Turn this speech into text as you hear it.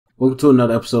Welcome to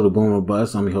another episode of Boom or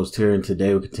Bust. I'm your host Terry, and today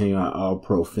we'll continue our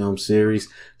All-Pro film series.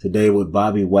 Today with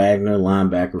Bobby Wagner,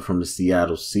 linebacker from the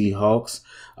Seattle Seahawks.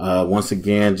 Once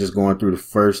again, just going through the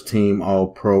first team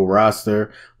All-Pro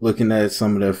roster, looking at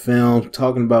some of their film,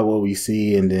 talking about what we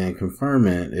see, and then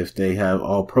confirming if they have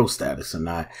All-Pro status or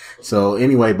not. So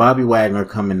anyway, Bobby Wagner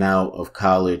coming out of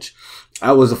college.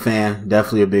 I was a fan,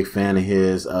 definitely a big fan of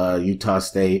his. Utah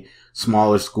State,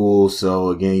 smaller school, so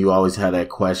again, you always have that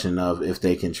question of if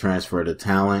they can transfer the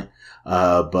talent.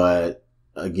 But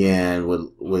again,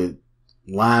 with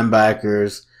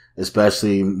linebackers,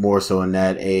 especially more so in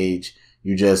that age,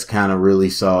 you just kind of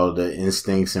really saw the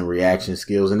instincts and reaction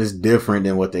skills, and it's different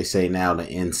than what they say now, the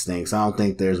instincts. I don't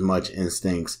think there's much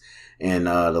instincts in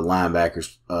the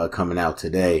linebackers coming out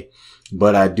today.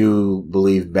 But I do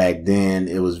believe back then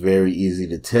it was very easy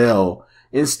to tell,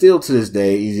 and still to this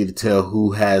day, easy to tell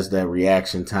who has that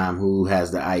reaction time, who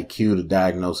has the IQ to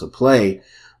diagnose a play.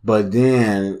 But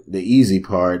then the easy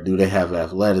part, do they have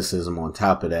athleticism on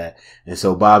top of that? And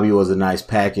so Bobby was a nice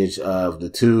package of the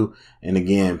two. And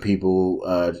again,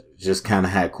 people just kind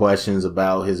of had questions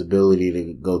about his ability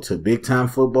to go to big time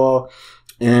football.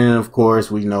 And of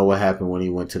course, we know what happened when he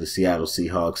went to the Seattle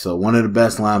Seahawks. So one of the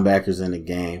best linebackers in the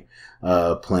game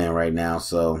playing right now.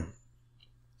 So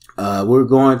we're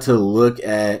going to look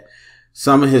at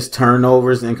some of his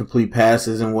turnovers, incomplete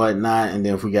passes and whatnot. And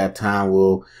then if we got time,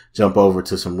 we'll jump over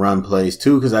to some run plays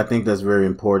too, because I think that's very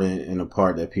important in a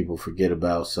part that people forget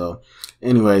about. So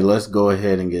anyway, let's go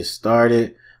ahead and get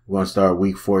started. We're going to start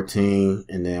week 14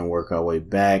 and then work our way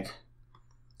back.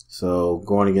 So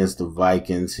going against the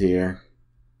Vikings here.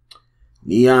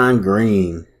 Neon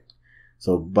green.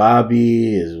 So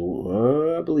Bobby is,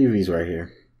 I believe he's right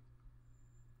here.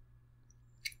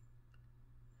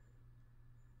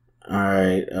 All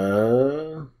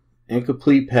right,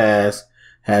 incomplete pass,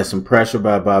 has some pressure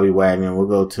by Bobby Wagner. We'll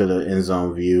go to the end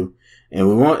zone view, and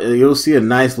you'll see a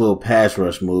nice little pass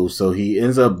rush move. So he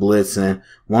ends up blitzing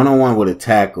one-on-one with a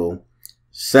tackle,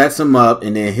 sets him up,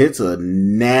 and then hits a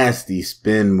nasty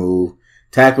spin move.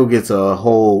 Tackle gets a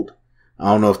hold. I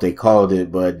don't know if they called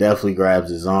it, but definitely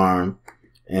grabs his arm,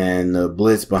 and the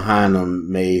blitz behind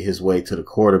him made his way to the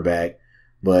quarterback.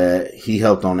 But he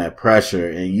helped on that pressure.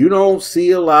 And you don't see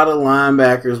a lot of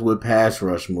linebackers with pass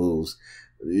rush moves.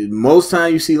 Most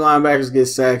time you see linebackers get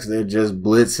sacks, they're just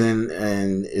blitzing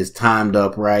and it's timed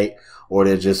up right, or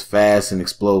they're just fast and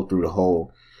explode through the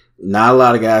hole. Not a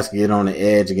lot of guys can get on the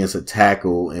edge against a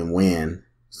tackle and win.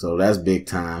 So that's big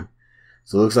time.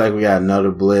 So it looks like we got another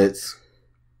blitz.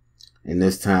 And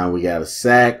this time we got a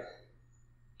sack.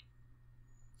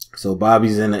 So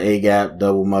Bobby's in the A-gap,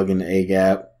 double mugging the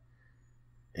A-gap.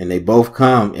 And they both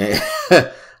come, and,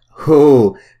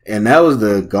 and that was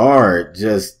the guard,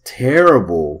 just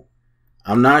terrible.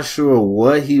 I'm not sure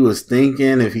what he was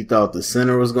thinking, if he thought the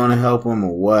center was going to help him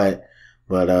or what.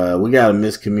 But we got a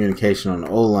miscommunication on the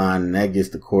O-line, and that gets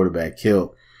the quarterback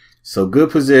killed. So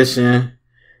good position.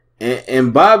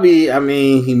 And Bobby, I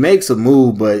mean, he makes a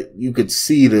move, but you could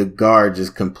see the guard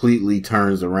just completely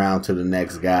turns around to the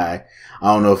next guy.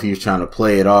 I don't know if he was trying to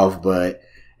play it off, but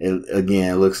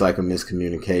it looks like a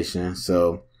miscommunication.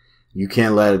 So you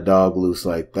can't let a dog loose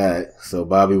like that. So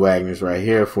Bobby Wagner's right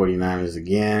here, 49ers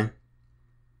again.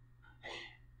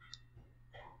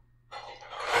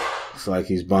 Looks like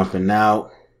he's bumping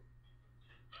out.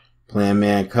 Playing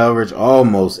man coverage,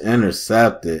 almost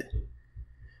intercepted.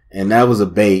 And that was a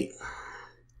bait.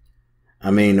 I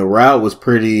mean, the route was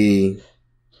pretty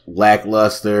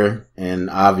lackluster and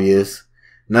obvious.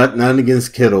 Nothing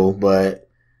against Kittle, but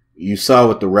you saw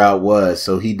what the route was.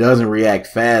 So he doesn't react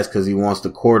fast because he wants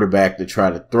the quarterback to try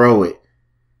to throw it.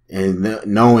 And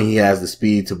knowing he has the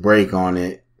speed to break on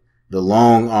it, the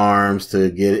long arms to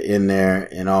get in there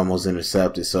and almost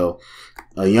intercept it. So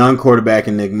a young quarterback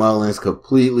in Nick Mullins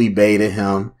completely baited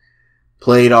him,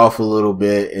 played off a little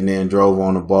bit, and then drove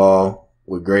on the ball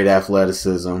with great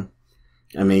athleticism.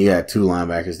 I mean, you had two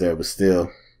linebackers there, but still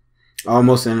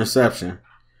almost interception.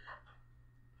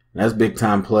 That's big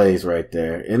time plays right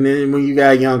there. And then when you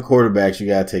got young quarterbacks, you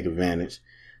got to take advantage.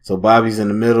 So Bobby's in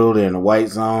the middle. They're in the white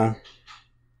zone.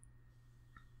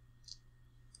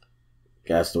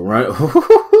 Got to run.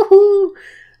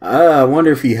 I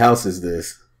wonder if he houses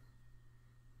this.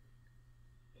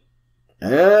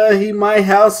 He might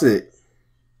house it.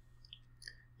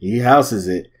 He houses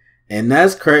it. And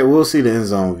that's crazy. We'll see the end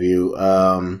zone view.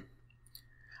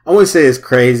 I wouldn't say it's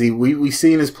crazy. We've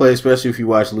seen this play, especially if you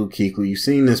watch Luke Kuechly. You've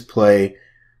seen this play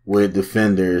with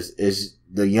defenders. It's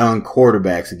the young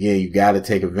quarterbacks. Again, you got to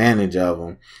take advantage of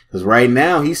them. Because right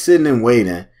now, he's sitting and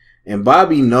waiting. And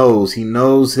Bobby knows. He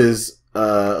knows his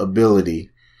ability.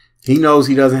 He knows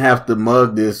he doesn't have to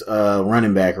mug this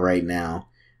running back right now.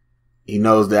 He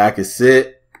knows that I can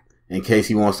sit in case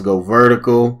he wants to go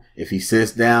vertical. If he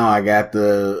sits down, I got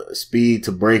the speed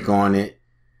to break on it.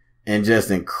 And just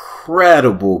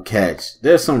incredible catch.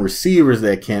 There's some receivers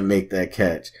that can't make that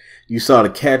catch. You saw the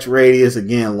catch radius,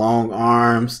 again, long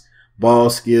arms, ball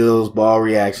skills, ball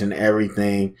reaction,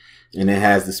 everything. And it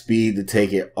has the speed to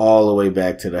take it all the way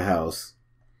back to the house.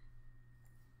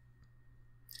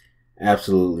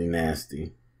 Absolutely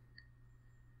nasty.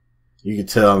 You can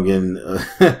tell I'm getting,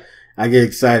 I get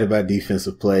excited about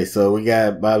defensive play. So we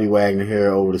got Bobby Wagner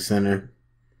here over the center.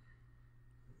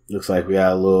 Looks like we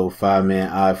got a little 5-man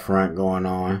eye front going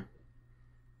on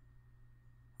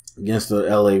against the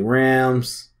LA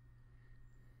Rams.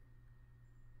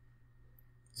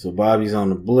 So Bobby's on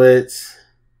the blitz.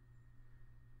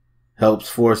 Helps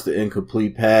force the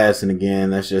incomplete pass. And again,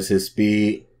 that's just his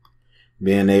speed.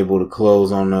 Being able to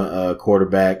close on the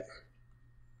quarterback.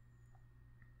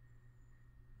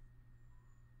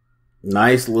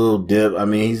 Nice little dip. I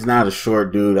mean, he's not a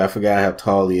short dude. I forgot how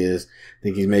tall he is. I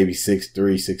think he's maybe 6'3",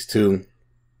 6'2".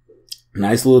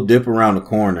 Nice little dip around the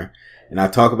corner. And I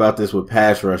talk about this with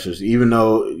pass rushers. Even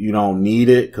though you don't need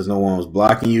it because no one was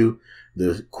blocking you,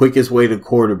 the quickest way to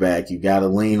quarterback, you got to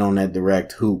lean on that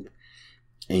direct hoop.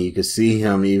 And you can see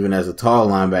him even as a tall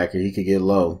linebacker, he could get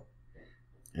low.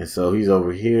 And so he's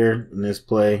over here in this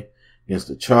play against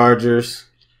the Chargers.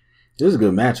 This is a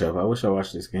good matchup. I wish I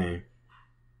watched this game.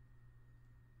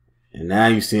 And now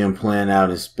you see him playing out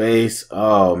in space.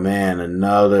 Oh, man,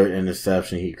 another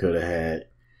interception he could have had.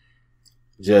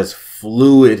 Just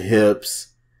fluid hips.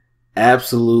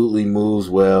 Absolutely moves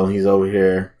well. He's over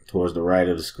here towards the right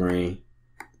of the screen.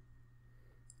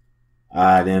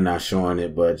 They're not showing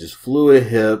it, but just fluid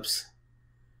hips.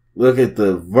 Look at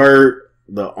the vert,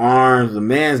 the arms. The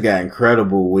man's got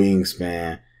incredible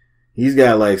wingspan. He's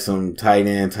got like some tight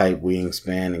end type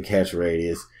wingspan and catch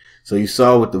radius. So you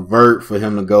saw with the vert for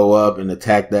him to go up and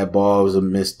attack that ball was a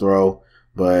missed throw,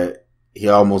 but he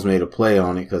almost made a play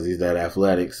on it because he's that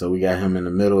athletic. So we got him in the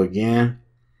middle again.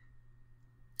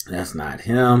 That's not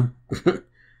him.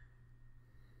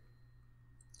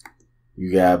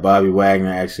 You got Bobby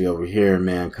Wagner actually over here in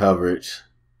man coverage.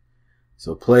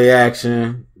 So play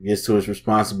action, gets to his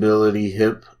responsibility,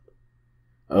 hip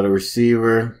of the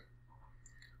receiver,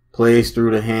 plays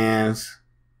through the hands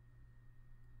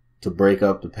to break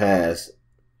up the pass.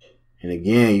 And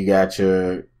again, you got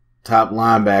your top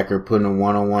linebacker putting a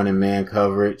one-on-one in man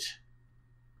coverage.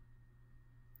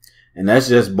 And that's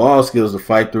just ball skills to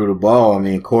fight through the ball. I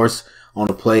mean, of course, on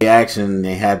the play action,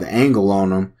 they had the angle on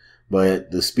them,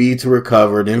 but the speed to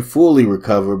recover, then fully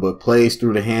recover, but plays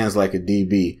through the hands like a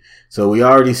DB. So we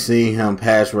already see him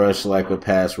pass rush like a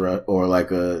pass rush or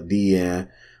like a DN.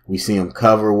 We see him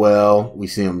cover well. We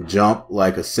see him jump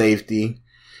like a safety.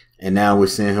 And now we're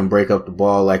seeing him break up the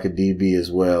ball like a DB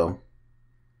as well.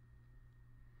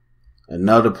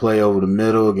 Another play over the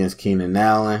middle against Keenan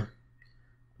Allen.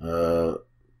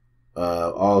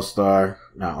 All-star,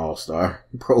 not all-star,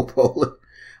 Pro Bowler.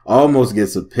 Almost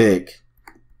gets a pick.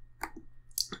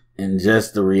 And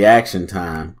just the reaction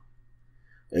time.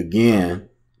 Again,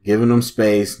 giving him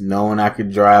space, knowing I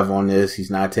could drive on this.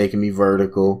 He's not taking me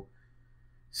vertical.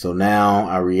 So now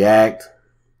I react.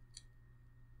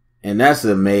 And that's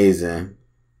amazing.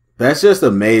 That's just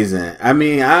amazing. I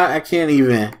mean, I can't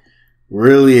even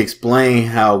really explain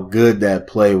how good that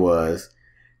play was.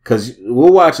 Because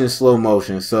we're watching slow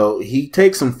motion. So he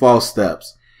takes some false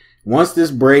steps. Once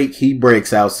this break, he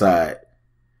breaks outside.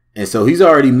 And so he's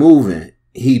already moving.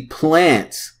 He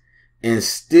plants and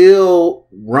still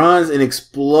runs and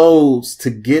explodes to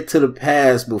get to the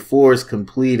pass before it's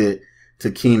completed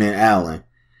to Keenan Allen.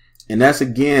 And that's,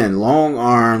 again, long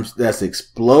arms, that's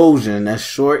explosion, that's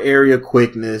short area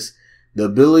quickness, the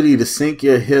ability to sink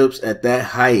your hips at that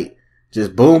height.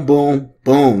 Just boom, boom,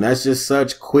 boom. That's just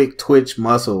such quick twitch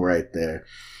muscle right there.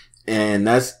 And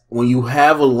that's when you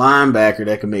have a linebacker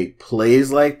that can make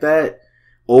plays like that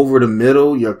over the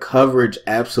middle, your coverage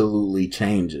absolutely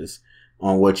changes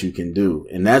on what you can do.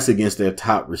 And that's against their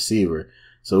top receiver.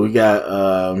 So we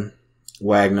got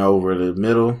Wagner over the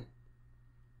middle.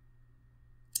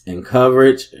 In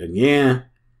coverage, again,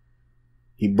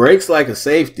 he breaks like a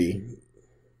safety.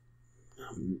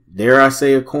 Dare I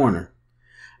say a corner.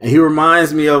 And he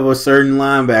reminds me of a certain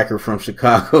linebacker from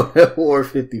Chicago that wore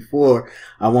 54.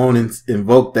 I won't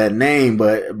invoke that name,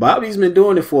 but Bobby's been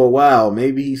doing it for a while.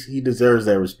 Maybe he deserves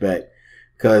that respect.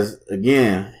 Because,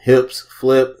 again, hips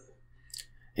flip.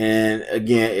 And,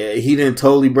 again, he didn't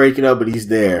totally break it up, but he's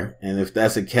there. And if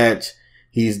that's a catch,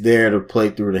 he's there to play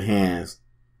through the hands.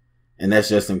 And that's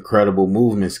just incredible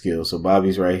movement skill. So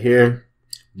Bobby's right here.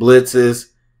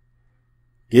 blitzes,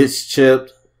 gets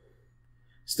chipped,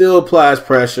 still applies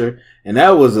pressure. And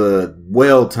that was a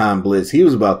well-timed blitz. He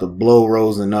was about to blow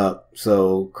Rosen up.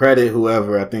 So credit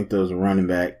whoever, I think there was a running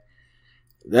back.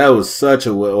 That was such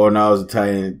a, or no, it was a tight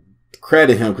end.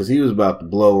 Credit him because he was about to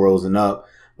blow Rosen up.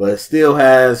 But still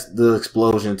has the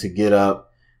explosion to get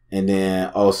up and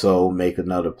then also make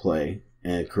another play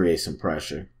and create some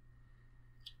pressure.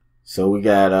 So we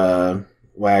got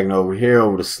Wagner over here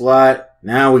over the slot.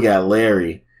 Now we got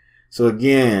Larry. So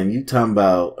again, you talking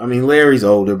about, I mean, Larry's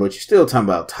older, but you're still talking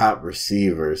about top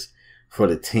receivers for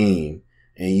the team.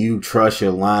 And you trust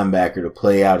your linebacker to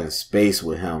play out in space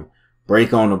with him.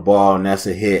 Break on the ball, and that's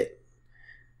a hit.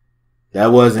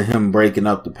 That wasn't him breaking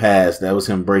up the pass. That was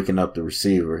him breaking up the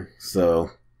receiver. So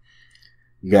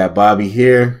you got Bobby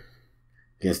here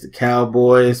against the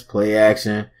Cowboys. Play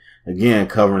action. Again,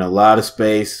 covering a lot of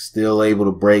space. Still able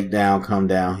to break down, come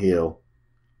downhill.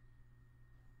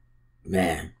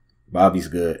 Man. Bobby's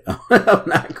good. I'm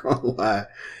not going to lie.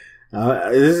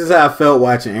 This is how I felt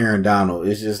watching Aaron Donald.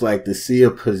 It's just like to see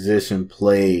a position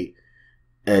played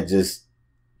at just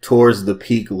towards the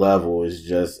peak level is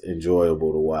just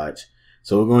enjoyable to watch.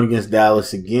 So we're going against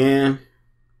Dallas again.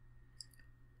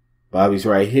 Bobby's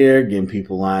right here getting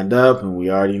people lined up, and we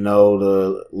already know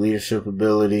the leadership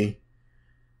ability.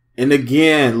 And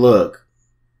again, look,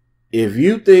 if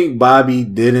you think Bobby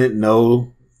didn't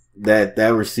know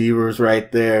that receiver's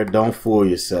right there, don't fool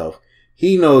yourself.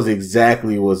 He knows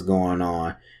exactly what's going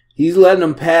on. He's letting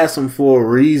him pass him for a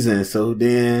reason. So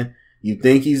then you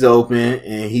think he's open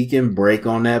and he can break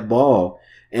on that ball.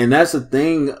 And that's the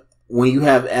thing when you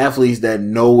have athletes that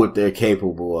know what they're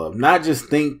capable of. Not just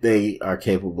think they are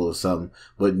capable of something,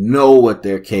 but know what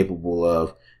they're capable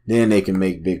of. Then they can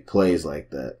make big plays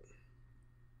like that.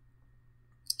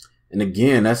 And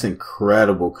again, that's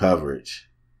incredible coverage.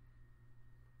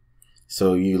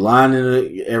 So you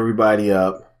lining everybody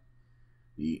up,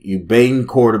 you baiting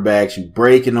quarterbacks, you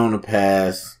breaking on the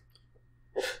pass.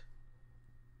 Of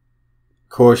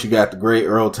course, you got the great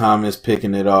Earl Thomas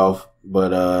picking it off,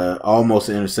 but almost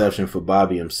an interception for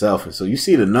Bobby himself. And so you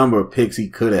see the number of picks he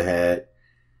could have had.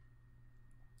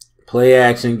 Play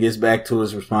action, gets back to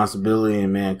his responsibility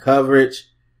in man coverage.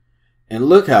 And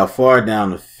look how far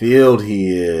down the field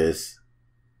he is.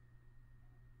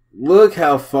 Look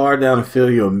how far down the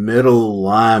field your middle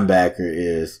linebacker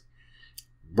is.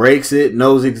 Breaks it,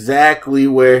 knows exactly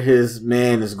where his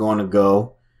man is going to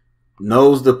go.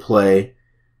 Knows the play.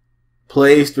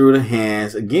 Plays through the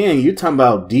hands. Again, you're talking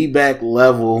about D-back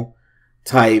level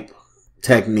type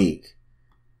technique.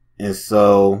 And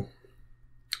so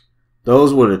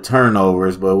those were the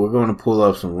turnovers, but we're going to pull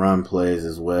up some run plays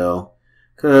as well.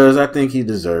 Because I think he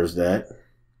deserves that.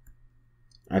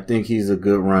 I think he's a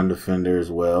good run defender as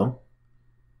well.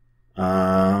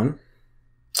 Let's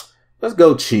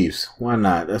go Chiefs. Why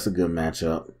not? That's a good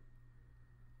matchup.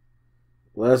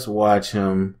 Let's watch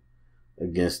him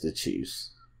against the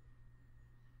Chiefs.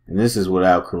 And this is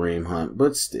without Kareem Hunt,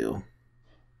 but still.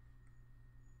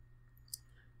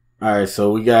 Alright,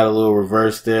 so we got a little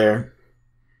reverse there.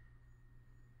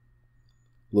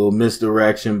 Little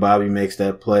misdirection. Bobby makes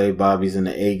that play. Bobby's in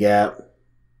the A-gap.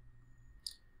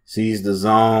 Sees the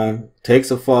zone,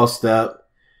 takes a false step,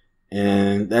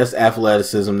 and that's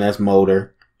athleticism, that's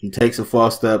motor. He takes a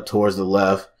false step towards the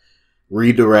left,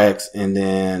 redirects, and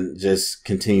then just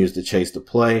continues to chase the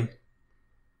play.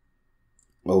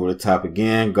 Over the top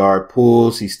again, guard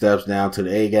pulls, he steps down to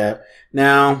the A-gap.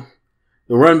 Now,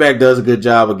 the running back does a good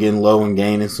job of getting low and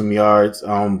gaining some yards.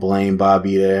 I don't blame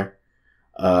Bobby there.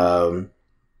 Then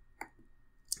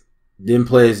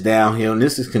plays downhill, and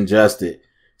this is congested.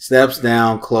 Steps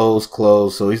down, close.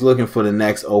 So he's looking for the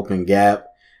next open gap.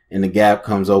 And the gap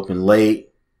comes open late.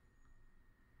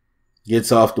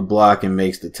 Gets off the block and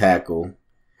makes the tackle.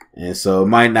 And so it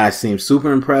might not seem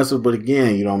super impressive, but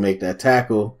again, you don't make that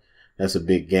tackle. That's a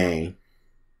big gain.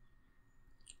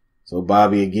 So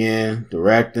Bobby again,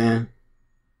 directing.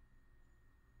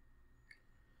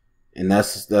 And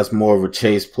that's more of a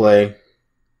chase play.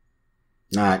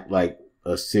 Not like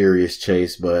a serious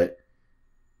chase, but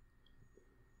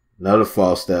another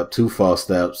false step, 2 false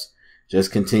steps,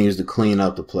 just continues to clean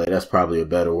up the play. That's probably a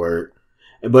better word.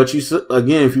 But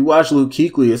again, if you watch Luke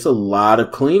Kuechly, it's a lot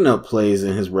of cleanup plays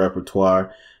in his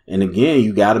repertoire. And again,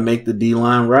 you got to make the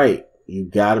D-line right. You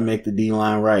got to make the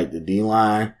D-line right. The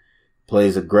D-line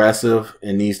plays aggressive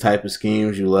in these type of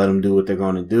schemes. You let them do what they're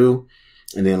going to do.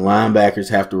 And then linebackers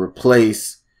have to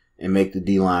replace and make the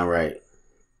D-line right.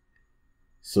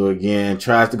 So again,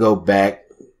 tries to go back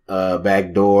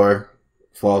door.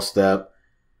 False step.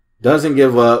 Doesn't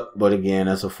give up, but again,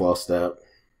 that's a false step.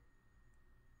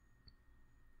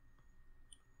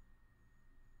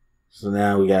 So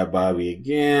now we got Bobby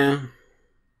again.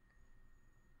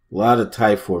 A lot of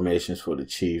tight formations for the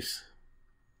Chiefs.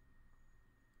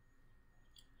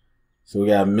 So we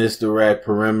got misdirect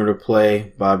perimeter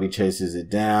play. Bobby chases it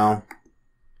down.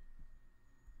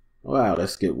 Wow, that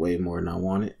skipped way more than I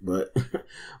wanted. But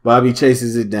Bobby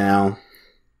chases it down.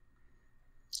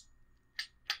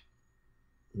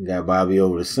 We got Bobby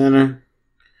over the center.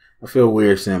 I feel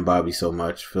weird saying Bobby so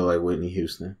much. I feel like Whitney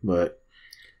Houston. But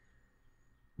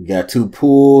we got two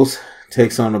pulls.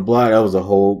 Takes on the block. That was a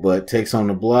hold, but takes on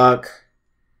the block.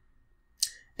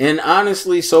 And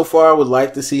honestly, so far, I would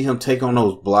like to see him take on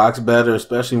those blocks better,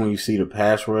 especially when you see the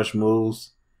pass rush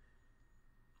moves.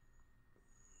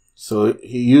 So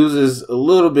he uses a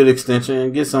little bit extension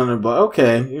and gets under the block.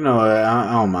 Okay, you know,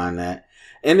 I don't mind that.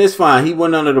 And it's fine. He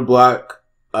went under the block.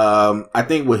 I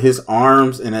think with his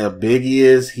arms and how big he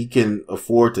is, he can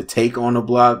afford to take on the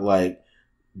block, like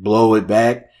blow it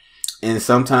back. And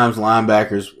sometimes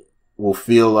linebackers will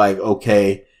feel like,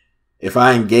 okay, if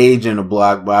I engage in a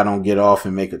block but I don't get off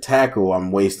and make a tackle,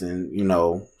 I'm wasting, you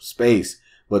know, space.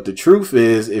 But the truth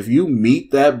is, if you meet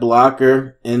that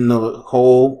blocker in the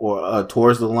hole or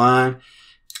towards the line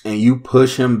and you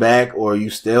push him back or you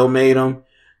stalemate him,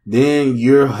 then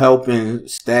you're helping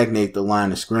stagnate the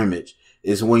line of scrimmage.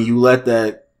 It's when you let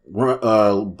that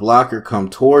blocker come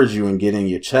towards you and get in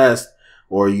your chest,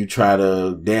 or you try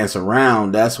to dance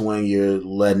around, that's when you're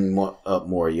letting up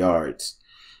more yards.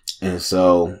 And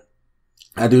so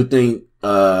I do think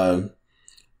Bobby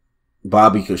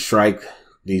could strike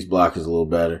these blockers a little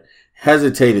better.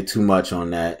 Hesitated too much on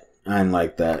that. I didn't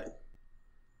like that.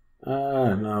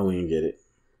 No, we didn't get it.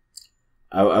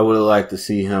 I would have liked to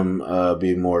see him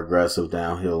be more aggressive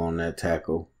downhill on that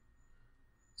tackle.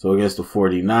 So against the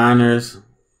 49ers,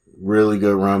 really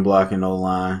good run blocking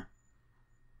O-line.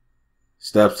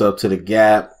 Steps up to the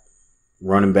gap.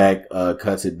 Running back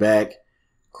cuts it back.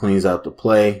 Cleans out the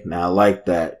play. Now I like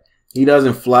that. He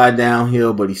doesn't fly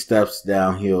downhill, but he steps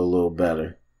downhill a little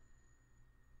better.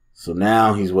 So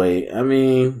now he's waiting. I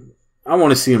mean, I want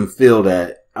to see him feel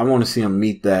that. I want to see him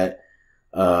meet that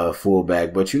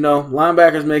fullback. But, you know,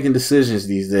 linebackers making decisions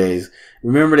these days.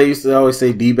 Remember they used to always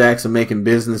say D-backs are making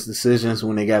business decisions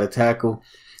when they got a tackle?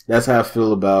 That's how I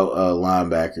feel about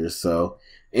linebackers. So,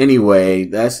 anyway,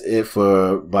 that's it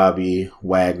for Bobby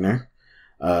Wagner,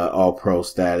 All-Pro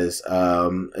status.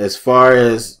 As far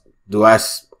as, do I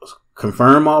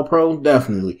confirm All-Pro?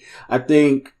 Definitely. I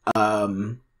think,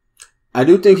 I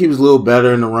do think he was a little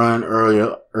better in the run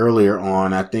earlier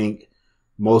on. I think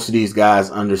most of these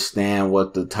guys understand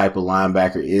what the type of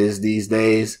linebacker is these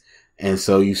days. And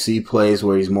so you see plays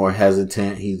where he's more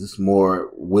hesitant. He's more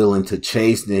willing to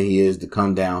chase than he is to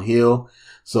come downhill.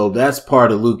 So that's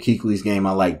part of Luke Kuechly's game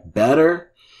I like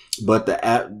better. But the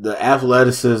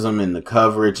athleticism and the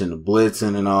coverage and the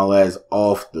blitzing and all that is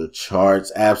off the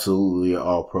charts. Absolutely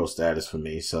all-pro status for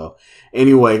me. So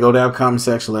anyway, go down comment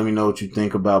section. Let me know what you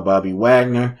think about Bobby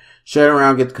Wagner. Share it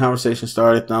around, get the conversation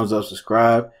started. Thumbs up,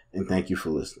 subscribe, and thank you for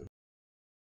listening.